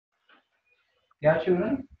Yeah,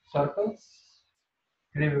 children, circles.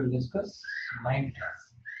 Today we will discuss ninth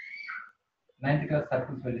class. Ninth class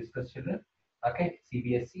circles will discuss, children. Okay,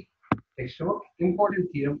 CBSE textbook.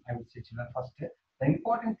 Important theorem, I will say, children, first. The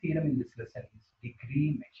important theorem in this lesson is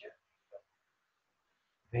degree measure.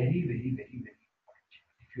 Very, very, very, very important.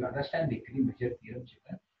 If you understand degree measure theorem,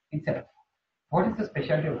 children, it's enough. What is the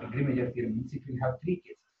specialty of degree measure theorem? Means it will have three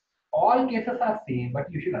cases. All cases are same,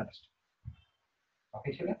 but you should understand.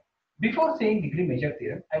 Okay, children. Before saying degree measure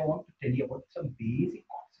theorem, I want to tell you about some basic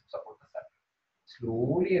concepts about the circle.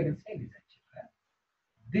 Slowly, I will say, listen, children.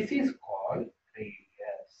 This is called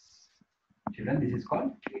radius. Children, this is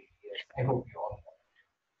called radius. I hope you all know.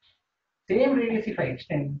 Same radius, if I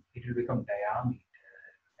extend, it will become diameter.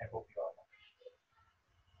 I hope you all know.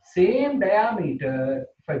 Same diameter,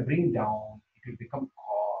 if I bring down, it will become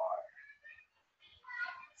chord.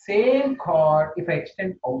 Same chord, if I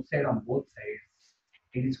extend outside on both sides,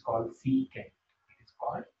 it is called secant. It is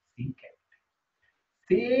called secant.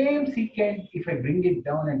 Same secant, if I bring it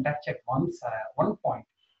down and touch at one side, one point,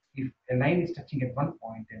 if a line is touching at one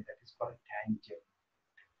point, then that is called tangent.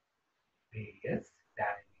 Radius,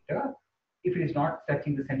 diameter. If it is not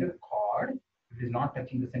touching the center, chord. If it is not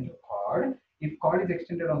touching the center, chord. If chord is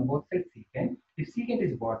extended on both sides, secant. If secant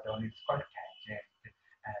is brought down, it's called tangent.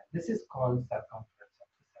 And this is called circumference of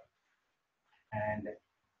the circle. And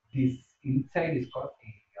this inside is called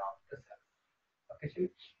area of the circle. Okay,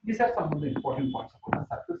 children? These are some of the important points about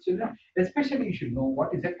the circles, children. Especially, you should know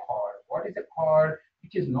what is a chord. What is a chord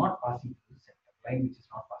which is not passing through the center? Line which is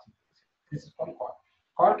not passing through the center. This is called chord.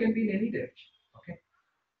 Chord can be in any direction. Okay.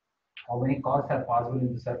 How many chords are possible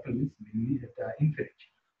in the circle means infinite.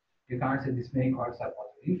 You can't say this many chords are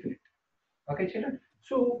possible. Infinite. Okay, children.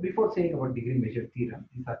 So before saying about degree measure theorem,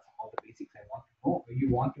 these are some of the basics I want to know. You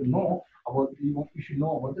want to know about. You should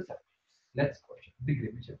know about the circles. Let's go.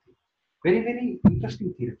 Degree measure theorem. Very, very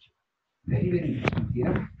interesting theorem. Very, very interesting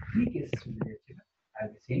theorem. Three cases will be there, children. I'll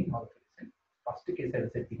be saying how to listen. First case I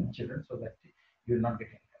will say three children so that you will not get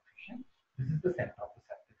any confusion. This is the center of the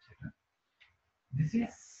circle, children. This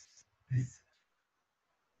is this.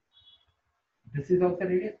 This is also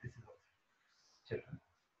radius. This is also children.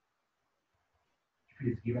 If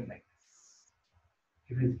it is given like this,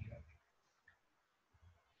 if it is given like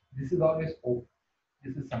this is always O.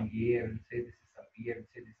 This is some A. I will say this is some B. I will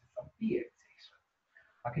say this is some P. I will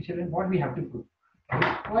say. Okay, children. What we have to prove?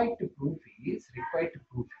 Required to prove is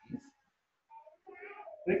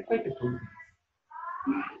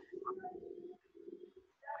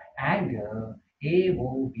angle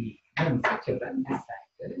AOB. Means, children, this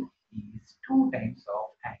angle is 2 times of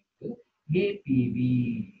angle APB.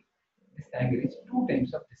 This angle is 2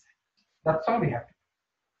 times of this angle. That's all we have to do.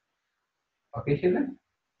 Okay, children.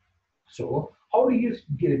 So, how do you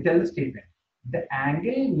tell the statement? The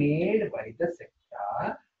angle made by the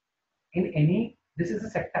sector in any. This is a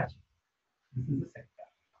sector. This is a sector.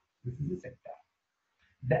 This is a sector.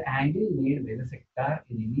 The angle made by the sector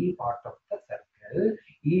in any part of the circle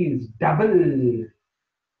is double to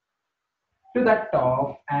that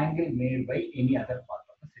of angle made by any other part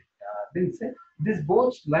of the sector. Then say this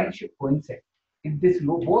both lines should coincide. If this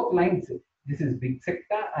both lines, this is big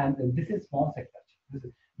sector and this is small sector.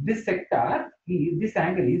 This sector, this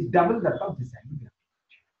angle is double that of this angle.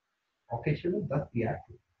 Okay, children, that's the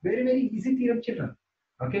answer. Very, very easy theorem, children.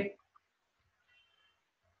 Okay.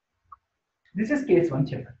 This is case 1,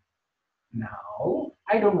 children. Now,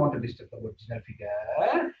 I don't want to disturb the original figure.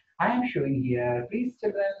 I am showing here. Please,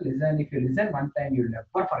 children, listen. If you listen one time, you'll never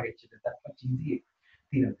forget, children. That's much easy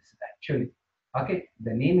theorem. This is actually. Okay.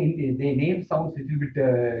 The name sounds a little bit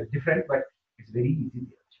different, but it's very easy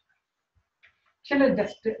theorem, children. Children,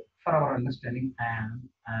 just for our understanding, I am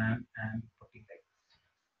putting like this.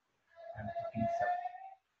 I'm putting some.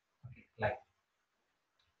 Okay, like.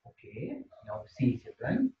 Okay. Now see,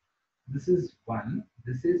 children. This is 1,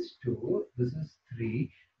 this is 2, this is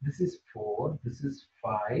 3, this is 4, this is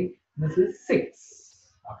 5, this is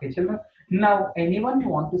 6. Okay, children. Now, anyone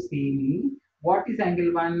want to say me what is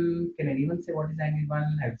angle 1? Can anyone say what is angle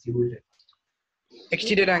 1? I will see who is it.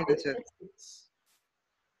 Exterior angle, sir.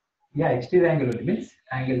 Yeah, exterior angle only means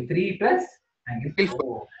angle 3 plus angle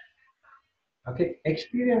 4. Okay,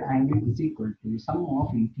 exterior angle is equal to sum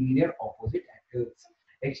of interior opposite angles.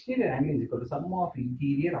 Exterior angle is equal to sum of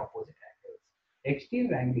interior opposite angles.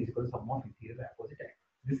 Exterior angle is equal to sum of interior opposite angles.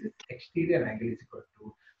 This is exterior angle is equal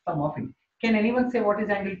to sum of. Can anyone say what is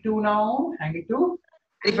angle 2 now? Angle 2?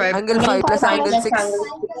 Angle 5 plus angle 6.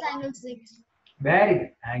 Angle 6. Very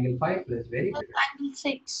good. Angle 5 plus very good. Angle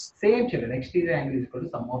 6. Same, children. Exterior angle is equal to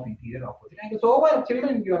sum of interior opposite angles. Over,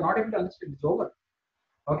 children. You are not able to understand. It's over.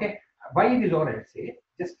 Okay. Why it is over? Let's say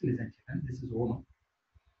Just listen, children. This is ONO.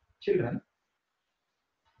 Children,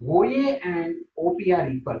 OA and OP are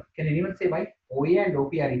equal. Can anyone say why? OA and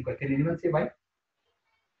OP are equal. Can anyone say why?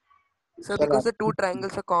 Sir, because the two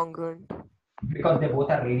triangles are congruent. Because they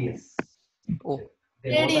both are radius. Oh.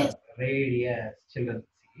 They both are radius. Children,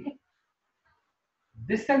 see.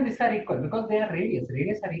 This and this are equal because they are radius.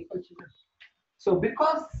 Radius are equal, children. So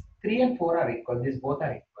because 3 and 4 are equal, these both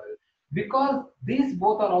are equal. Because these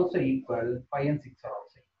both are also equal, 5 and 6 are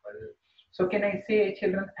also equal. So can I say,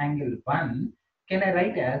 children, angle 1, can I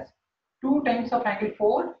write as 2 times of angle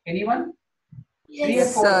 4? Anyone? Yes, 3 and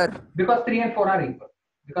 4. Sir. Because 3 and 4 are equal.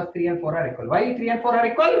 Because 3 and 4 are equal. Why 3 and 4 are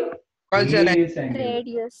equal? Base angle.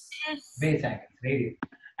 Radius. Base angles, radius.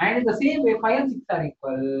 And in the same way, 5 and 6 are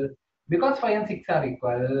equal. Because 5 and 6 are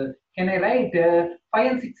equal, can I write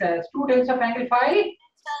 5 and 6 as 2 times of angle 5?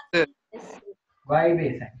 Sir. Why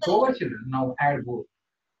base angle? So over, children. Now add both.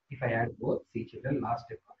 If I add both, see, children, last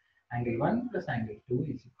step. Angle 1 plus angle 2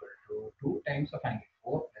 is equal to 2 times of angle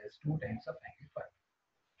 4 plus 2 times of angle 5.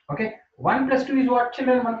 Okay. 1 plus 2 is what,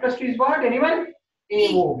 children? 1 plus 2 is what? Anyone?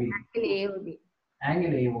 AOB. AOB.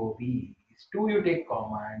 Angle AOB is 2 you take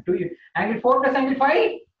common. 2 you. Angle 4 plus angle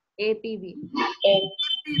 5? APB.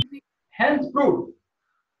 Hence proved.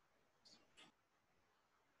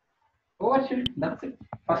 Over, children. That's it.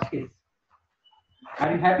 First case.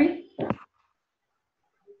 Are you happy?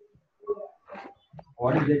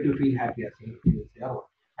 What is it to feel happy?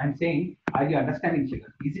 I'm saying, are you understanding,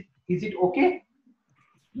 children? Is it okay?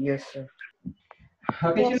 Yes, sir.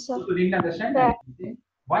 Okay, Yes, children, sir. so didn't understand. Yeah.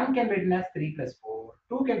 1 can be written as 3 plus 4,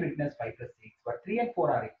 2 can be written as 5 plus 6, but 3 and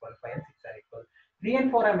 4 are equal, 5 and 6 are equal. 3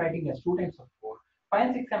 and 4 I'm writing as 2 times of 4, 5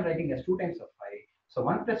 and 6 I'm writing as 2 times of 5. So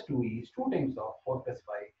 1 plus 2 is 2 times of 4 plus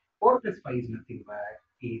 5. 4 plus 5 is nothing but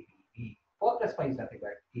ABB. 4 plus 5 is nothing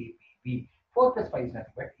but ABB. 4 plus 5 is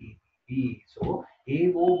nothing but ABB. So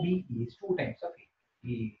AOB is 2 times of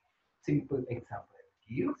ABB. Simple example I will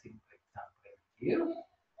give. Simple example I will give.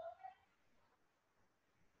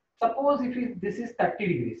 Suppose if this is 30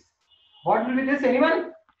 degrees, what will be this?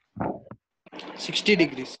 Anyone? 60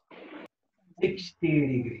 degrees. 60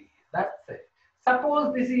 degrees. That's it.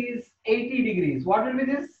 Suppose this is 80 degrees. What will be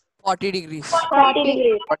this? 40 degrees. 40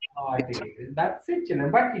 degrees. 40 degrees. That's it,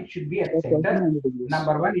 children. But it should be at center.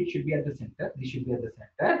 Number one, it should be at the center. This should be at the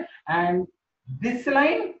center. And this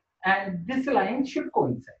line and this line should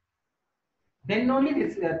coincide. Then only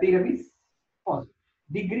this theorem is possible.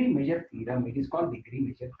 Degree measure theorem. It is called degree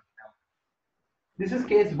measure theorem. This is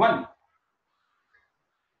case 1.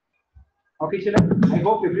 Okay, children. I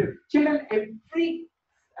hope every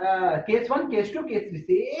case 1, case 2, case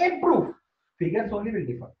 3, same proof. Figures only will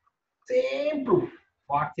differ. Same proof.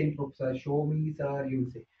 What same proof, sir? Show me, sir. You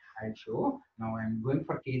will say. I'll show. Now I'm going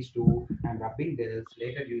for case 2. I'm rubbing this.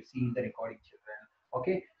 Later you see in the recording, children.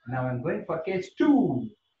 Okay. Now I'm going for case 2.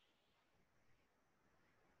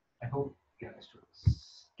 I hope you understood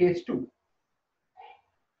this. Case 2.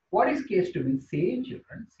 What is case 2 means? Same,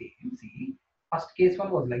 children. Same. See. First case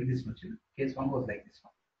 1 was like this one, children. Case 1 was like this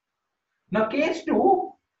one. Now case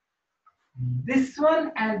 2, this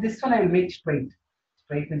one and this one I will make straight.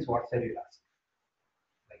 Straight means what, sir? You'll ask.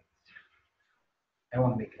 Like this. I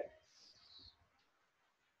want to make like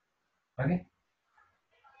this. Okay.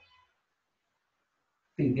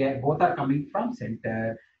 See, they both are coming from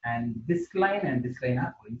center, and this line and this line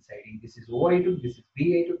are coinciding. This is O I took, this is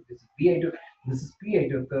B I took, this is B I took, this is P I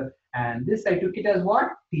took, and this I took it as what?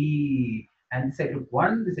 T. And this I took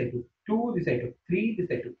 1, this I took 2, this I took 3,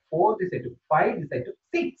 this I took 4, this I took 5, this I took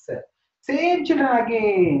 6. Same, children,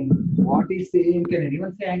 again. What is same? Can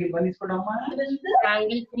anyone say angle 1 is for how much?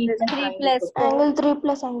 Angle 3 plus Angle 3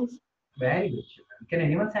 plus angle Very good, children. Can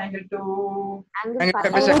anyone say angle 2? Angle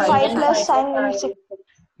 5 angle 5 plus angle 6.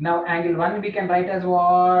 Now angle 1 we can write as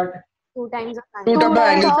what? 2 times of 2 2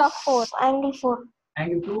 times of times angle of angle 4.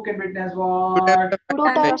 Angle 2 can be written as 2 what? times of 2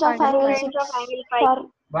 times of angle 6. For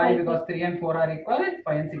Why? Because 3 and 4 are equal,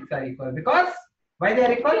 5 and 6 are equal. Because why they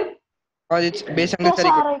are equal? because it's base angles plus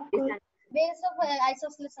are equal. are equal. base of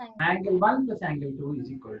isosceles angle. Angle 1 plus angle 2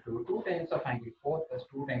 is equal to 2 times of angle 4 plus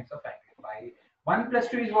 2 times of angle 5. 1 plus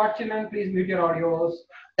 2 is what, children? Please mute your audios.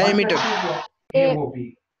 1 AIIMIIT. plus 2 is what?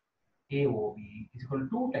 AOB. AOB is equal to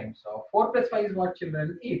 2 times of 4 plus 5 is what,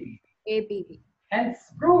 children? APB. APB. Hence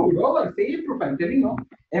proved over. Same proof. I'm telling you.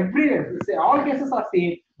 Everywhere. Say all cases are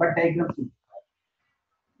same, but diagrams will differ.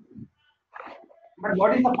 But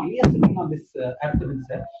what is the funniest thing on this argument,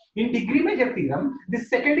 sir? In degree measure theorem, this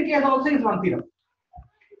second case also is one theorem.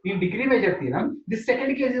 In degree measure theorem, this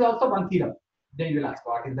second case is also one theorem. Then you will ask,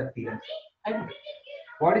 what is the theorem? I don't know.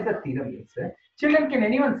 What is the theorem, sir? Children, can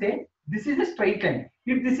anyone say This is a straight line.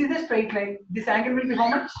 If this is a straight line, this angle will be how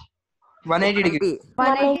much? 180 degrees.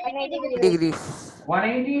 180 degrees.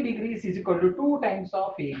 180 degrees is equal to 2 times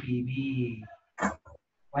of APB.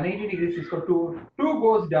 180 degrees is equal to 2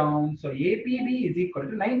 goes down. So APB is equal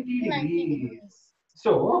to 90 degrees.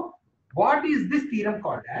 So what is this theorem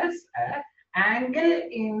called as? Angle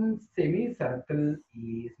in semicircle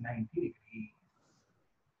is 90 degrees.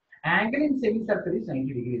 Angle in semicircle is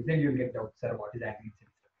 90 degrees. Then you'll get doubt, sir, what is angle in semicircle?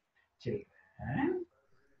 Children,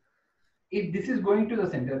 if this is going to the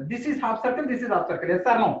center, this is half circle, this is half circle. Yes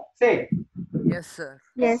or no? Say. Yes, sir.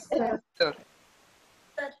 Yes, sir. Sir.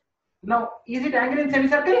 Now, is it angle in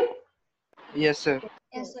semicircle? Yes, sir.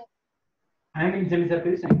 Yes, sir. Angle in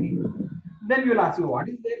semicircle is 90. Then you will ask you, what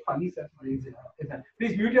is there funny, sir?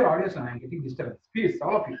 Please mute your audio, so I am getting disturbance. Please,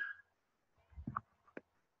 all of you.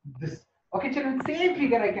 This. Okay, children, same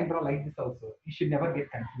figure I can draw like this also. You should never get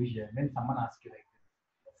confusion when someone asks you like this.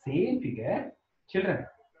 Same figure. Children,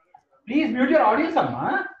 please mute your audio,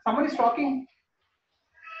 Sama. Someone is talking.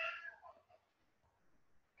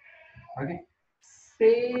 Okay.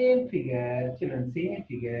 Same figure, children, same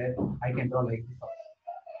figure. I can draw like this also.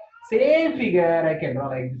 Same figure, I can draw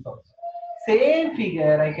like this also. Same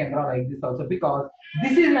figure, I can draw like this also, because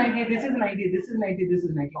this is 90, this is 90, this is 90, this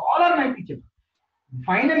is 90. All are 90, children.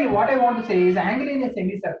 Finally, what I want to say is angle in a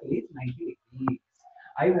semicircle is 90 degrees.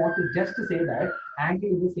 I want to just say that angle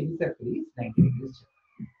in a semicircle is 90 degrees.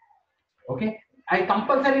 Okay. I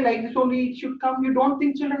compulsory like this only it should come. You don't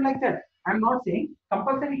think, children, like that. I'm not saying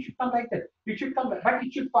compulsory it should come like that. It should come, but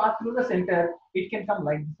it should pass through the center. It can come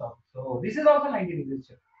like this also. So this is also 90 degrees.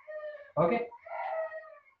 Children. Okay.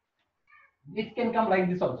 It can come like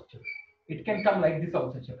this also. Children. It can come like this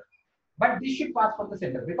also, children. But this should pass from the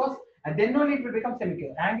center, because then only it will become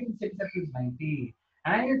semicircle. Angle in semicircle is 90.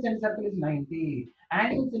 Angle in semicircle is 90.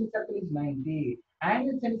 Angle in semicircle is 90. Angle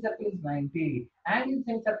in semicircle is 90. Angle in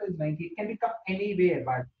semicircle is 90. It can become anywhere,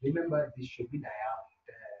 but remember this should be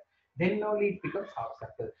diameter. Then only it becomes half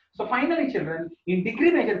circle. So finally, children, in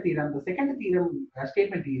degree measure theorem, the second theorem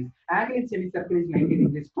statement is angle in semicircle is 90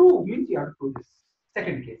 degrees. Prove means you have to prove this.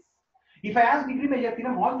 Second case. If I ask degree measure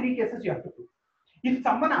theorem, all three cases you have to prove. If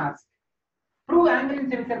someone asks, prove angle in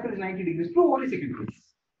semicircle is 90 degrees, prove only second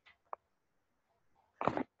case.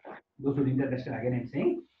 Those who didn't understand, again I'm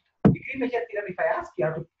saying, degree measure theorem, if I ask, you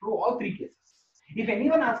have to prove all three cases. If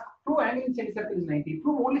anyone asks, prove angle in semicircle is 90,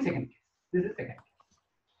 prove only second case. This is second case.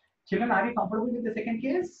 Children, are you comfortable with the second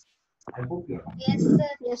case? I hope you are comfortable. Yes, sir.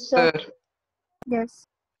 Yes, sir. Sir. Yes.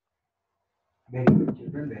 Very good,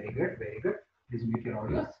 children. Very good. Very good. Please mute your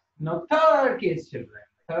audios. Now, third case, children.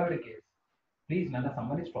 Third case. Please, Nana,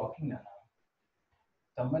 someone is talking, Nana.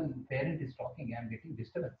 Someone, parent is talking. I am getting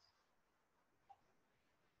disturbance.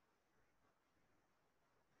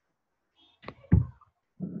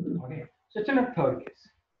 Okay. So, children, third case.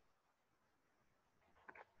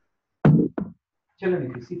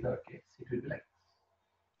 Children, if you see third case, it will be like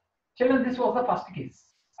this. Children, this was the first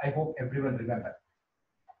case. I hope everyone remember.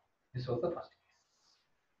 This was the first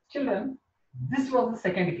case. Children, this was the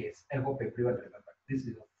second case. I hope everyone remember. This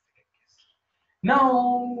is the second case.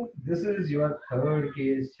 Now, this is your third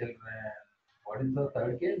case, children. What is the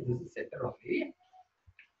third case? This is center only.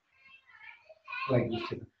 Like this,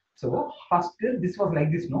 children. So, first this was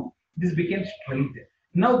like this, no? This became straight.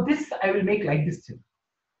 Now, this I will make like this, children.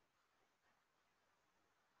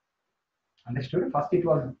 Understood? First it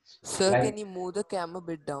was Sir, like, can you move the camera a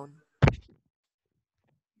bit down?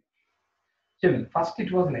 children, first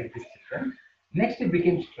it was like this, children. Next it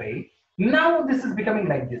became straight. Now this is becoming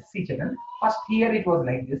like this. See, children. First here it was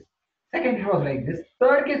like this. Second it was like this.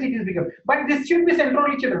 Third case it is becoming. But this should be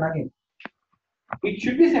centrally, children, again. It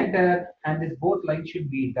should be centered, and this both lines should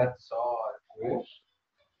be that's all. O,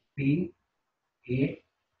 P, A,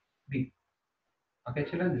 B. Okay,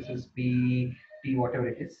 children. This is P, P, whatever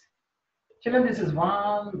it is. Children, this is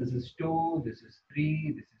 1, this is 2, this is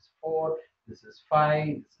 3, this is 4, this is 5,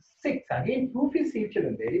 this is 6. Again, proof is safe,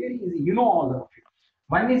 children. Very, very easy. You know all of you.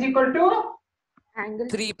 1 is equal to? Angle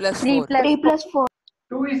 3 plus 3 4. 3 plus 4.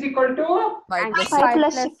 2 is equal to? 5 plus 5 6.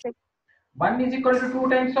 plus 6. 1 is equal to 2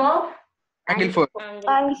 times of? Angle 4.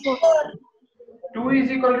 Angle 4. 2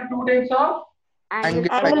 is equal to 2 times of? Angle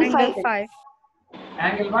 5. Angle 5.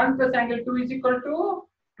 Angle 1 plus angle 2 is equal to?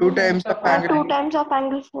 2 times of angle. 2 times of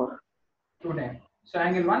angle 4. 2 times. So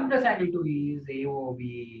angle 1 plus angle 2 is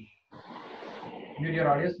AOB. Mute your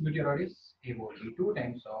audience, AOB. 2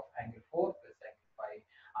 times of angle 4 plus angle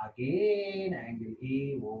 5. Again, angle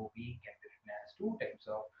AOB can be written as 2 times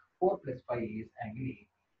of 4 plus 5 is angle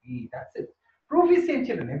AOB. That's it. Proof is same,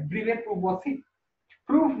 children. Everywhere proof was same.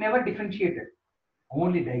 Proof never differentiated.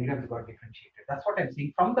 Only diagrams got differentiated. That's what I'm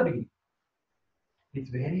saying from the beginning. It's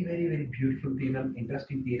very beautiful theorem,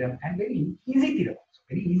 interesting theorem, and very easy theorem. Also.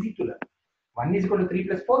 Very easy to learn. 1 is equal to 3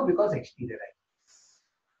 plus 4 because exterior angles.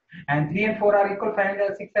 And 3 and 4 are equal, 5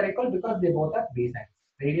 and 6 are equal because they both are base angles.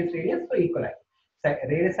 Radius, so equal angles. So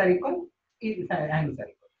radius are equal, angles are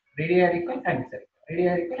equal. Radii are equal, angles are equal. Radii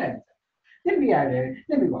are equal, angles are equal. Then we added,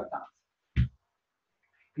 then we got the answer.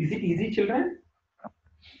 Is it easy, children?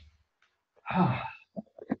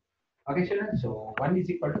 Okay, children. So 1 is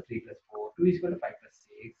equal to 3 plus 4, 2 is equal to 5 plus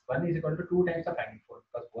 6, 1 is equal to 2 times of angle 4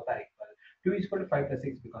 because both are equal. 2 is equal to 5 plus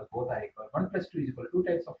 6 because both are equal. 1 plus 2 is equal to 2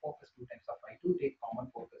 times of 4 plus 2 times of 5. 2 take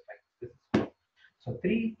common 4 plus 5. This is 4. So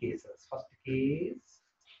 3 cases. First case,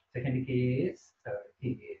 second case, third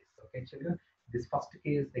case. Okay, children. This first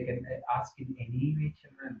case they can ask in any way,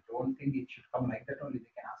 children. Don't think it should come like that only.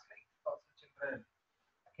 They can ask like this also, children.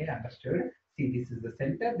 Okay, understood. See, this is the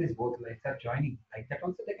center. These both lines are joining. Like that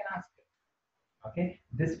also they can ask. Okay,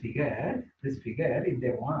 this figure, if they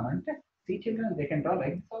want, see children, they can draw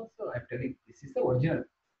like this also. I'm telling, this is the original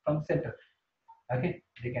from the center. Okay,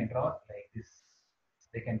 they can draw like this.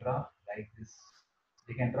 They can draw like this.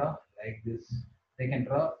 They can draw like this. They can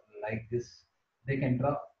draw like this. They can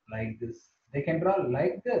draw like this. They can draw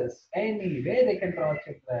like this. Any way they can draw,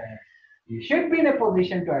 children. You should be in a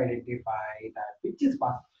position to identify that which is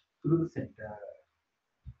passed through the center.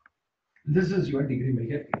 This is your degree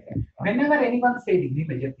measure theorem. Whenever anyone say degree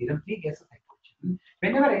measure theorem, three guesses I put you.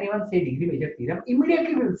 Whenever anyone say degree measure theorem,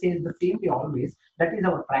 immediately we will say the same way always. That is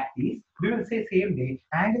our practice. We will say same day,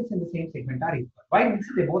 angles in the same segment are equal. Why? Means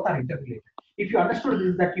they both are interrelated. If you understood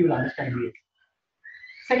this, that you will understand immediately.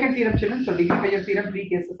 Second theorem, children. So degree measure theorem, three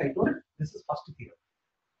cases I told. This is first theorem.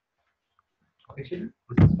 Okay, children.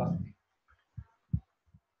 This is first theorem.